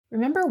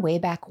Remember way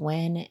back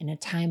when, in a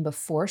time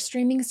before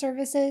streaming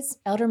services?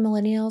 Elder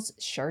millennials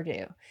sure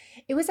do.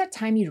 It was that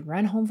time you'd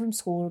run home from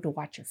school to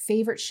watch your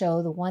favorite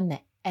show, the one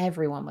that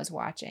everyone was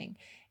watching,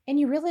 and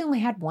you really only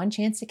had one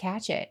chance to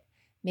catch it.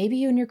 Maybe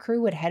you and your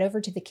crew would head over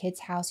to the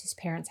kids' house whose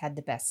parents had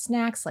the best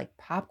snacks like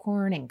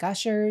popcorn and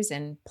Gushers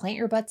and plant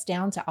your butts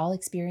down to all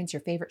experience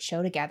your favorite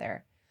show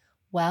together.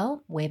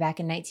 Well, way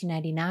back in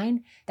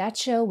 1999, that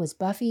show was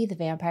Buffy the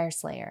Vampire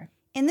Slayer.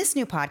 In this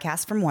new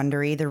podcast from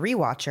Wondery, The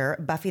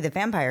Rewatcher, Buffy the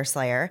Vampire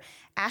Slayer,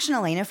 Ash and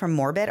Elena from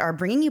Morbid are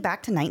bringing you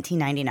back to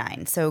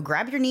 1999. So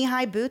grab your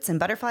knee-high boots and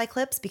butterfly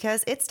clips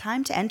because it's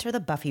time to enter the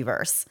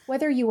Buffyverse.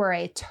 Whether you are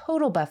a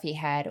total Buffy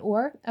head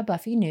or a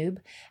Buffy noob,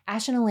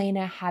 Ash and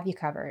Elena have you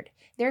covered.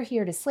 They're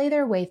here to slay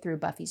their way through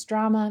Buffy's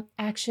drama,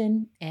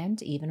 action,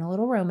 and even a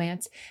little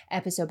romance,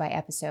 episode by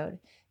episode.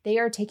 They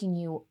are taking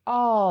you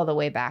all the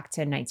way back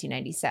to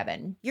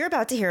 1997. You're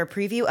about to hear a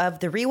preview of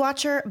The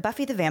Rewatcher,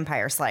 Buffy the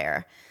Vampire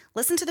Slayer.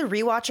 Listen to The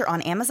Rewatcher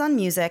on Amazon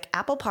Music,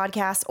 Apple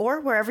Podcasts,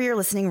 or wherever you're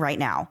listening right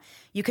now.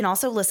 You can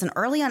also listen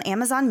early on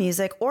Amazon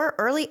Music or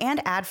early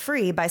and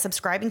ad-free by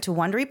subscribing to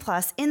Wondery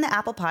Plus in the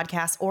Apple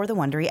Podcasts or the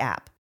Wondery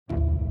app.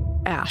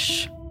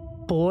 Ash,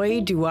 boy,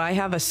 do I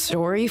have a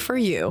story for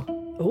you.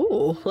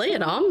 Ooh, lay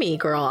it on me,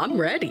 girl. I'm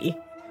ready.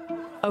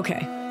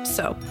 Okay,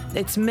 so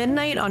it's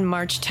midnight on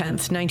March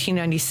 10th,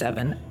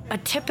 1997. A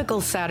typical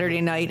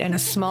Saturday night in a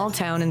small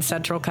town in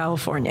Central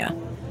California.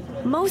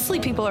 Mostly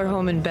people are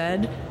home in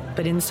bed,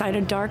 but inside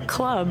a dark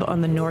club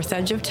on the north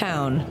edge of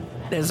town,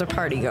 there's a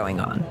party going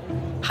on.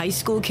 High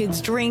school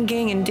kids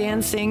drinking and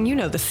dancing, you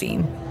know the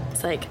scene.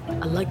 It's like,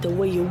 I like the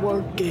way you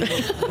work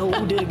it,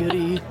 no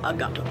diggity, I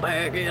got to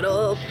bag it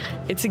up.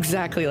 It's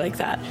exactly like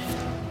that.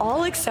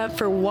 All except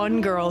for one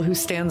girl who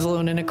stands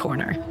alone in a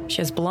corner. She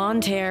has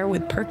blonde hair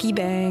with perky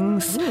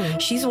bangs.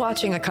 She's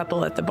watching a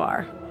couple at the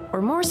bar,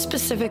 or more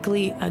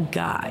specifically, a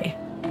guy.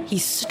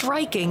 He's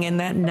striking in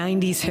that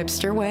 90s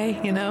hipster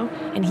way, you know?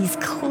 And he's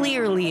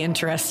clearly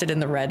interested in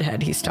the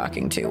redhead he's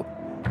talking to.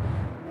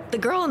 The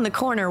girl in the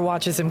corner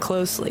watches him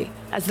closely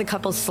as the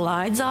couple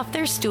slides off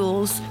their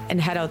stools and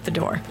head out the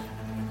door.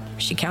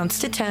 She counts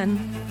to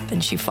 10,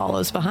 then she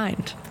follows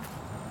behind.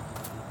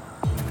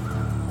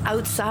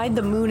 Outside,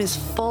 the moon is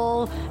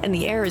full and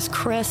the air is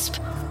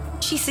crisp.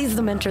 She sees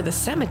them enter the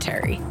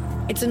cemetery.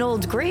 It's an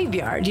old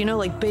graveyard, you know,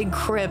 like big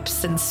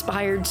crypts and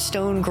spired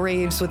stone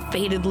graves with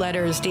faded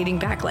letters dating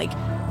back like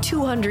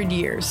 200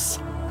 years.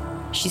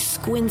 She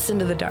squints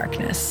into the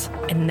darkness,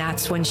 and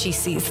that's when she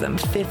sees them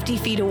 50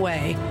 feet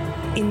away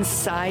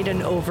inside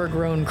an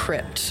overgrown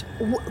crypt.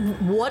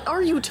 What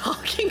are you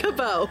talking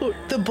about?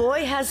 The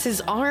boy has his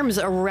arms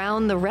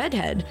around the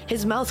redhead,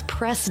 his mouth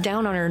pressed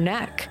down on her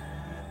neck.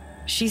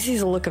 She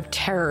sees a look of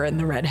terror in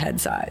the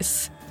redhead's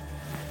eyes.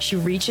 She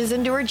reaches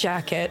into her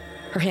jacket,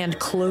 her hand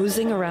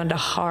closing around a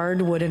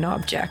hard wooden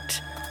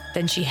object.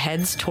 Then she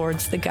heads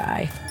towards the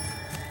guy.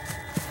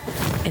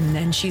 And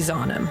then she's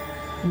on him.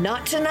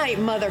 Not tonight,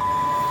 mother.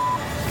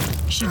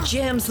 She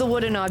jams the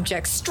wooden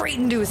object straight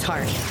into his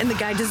heart, and the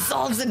guy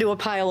dissolves into a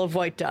pile of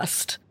white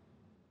dust.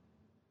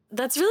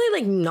 That's really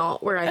like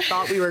not where I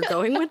thought we were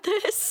going with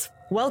this.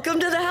 Welcome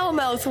to the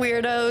Hellmouth,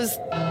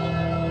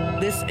 weirdos.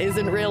 This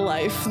isn't real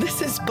life.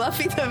 This is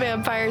Buffy the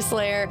Vampire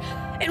Slayer,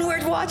 and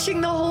we're watching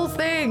the whole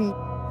thing.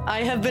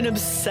 I have been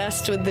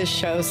obsessed with this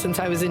show since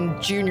I was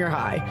in junior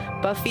high.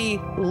 Buffy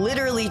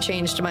literally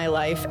changed my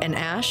life, and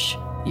Ash,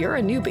 you're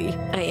a newbie.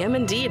 I am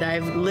indeed.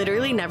 I've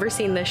literally never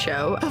seen this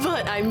show,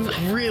 but I'm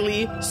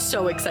really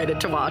so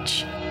excited to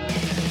watch.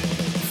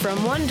 From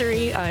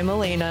Wondery, I'm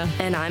Elena.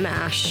 And I'm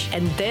Ash.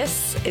 And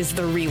this is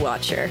The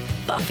Rewatcher,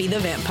 Buffy the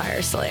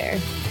Vampire Slayer.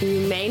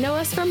 You may know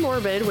us from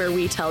Morbid, where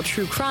we tell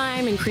true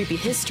crime and creepy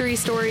history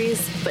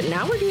stories, but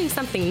now we're doing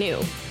something new.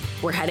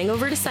 We're heading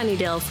over to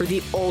Sunnydale for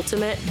the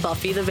ultimate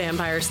Buffy the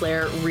Vampire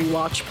Slayer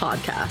rewatch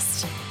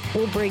podcast.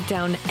 We'll break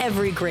down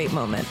every great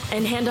moment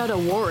and hand out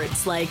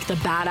awards like the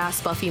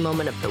Badass Buffy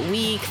Moment of the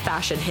Week,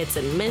 Fashion Hits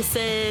and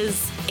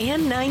Misses,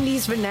 and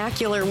 90s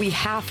vernacular we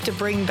have to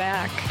bring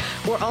back.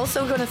 We're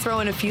also going to throw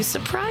in a few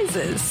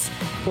surprises,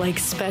 like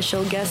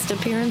special guest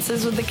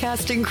appearances with the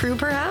cast and crew,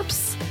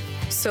 perhaps.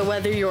 So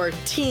whether you're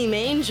Team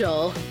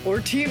Angel or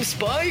Team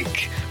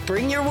Spike,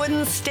 bring your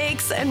wooden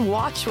stakes and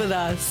watch with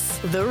us.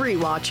 The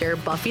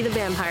Rewatcher, Buffy the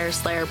Vampire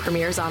Slayer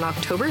premieres on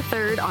October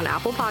 3rd on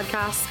Apple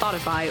Podcasts,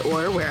 Spotify,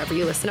 or wherever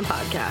you listen to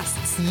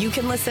podcasts. You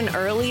can listen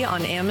early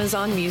on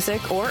Amazon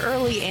Music or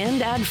early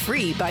and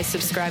ad-free by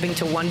subscribing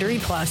to Wondery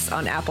Plus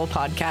on Apple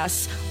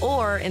Podcasts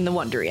or in the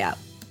Wondery app.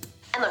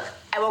 And look,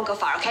 I won't go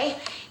far, okay?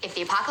 If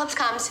the apocalypse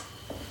comes,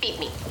 beat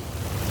me.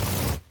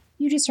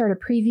 You just heard a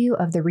preview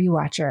of The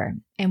Rewatcher,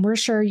 and we're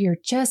sure you're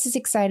just as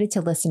excited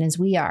to listen as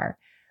we are.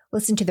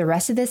 Listen to the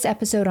rest of this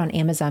episode on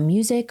Amazon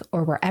Music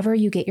or wherever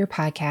you get your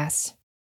podcasts.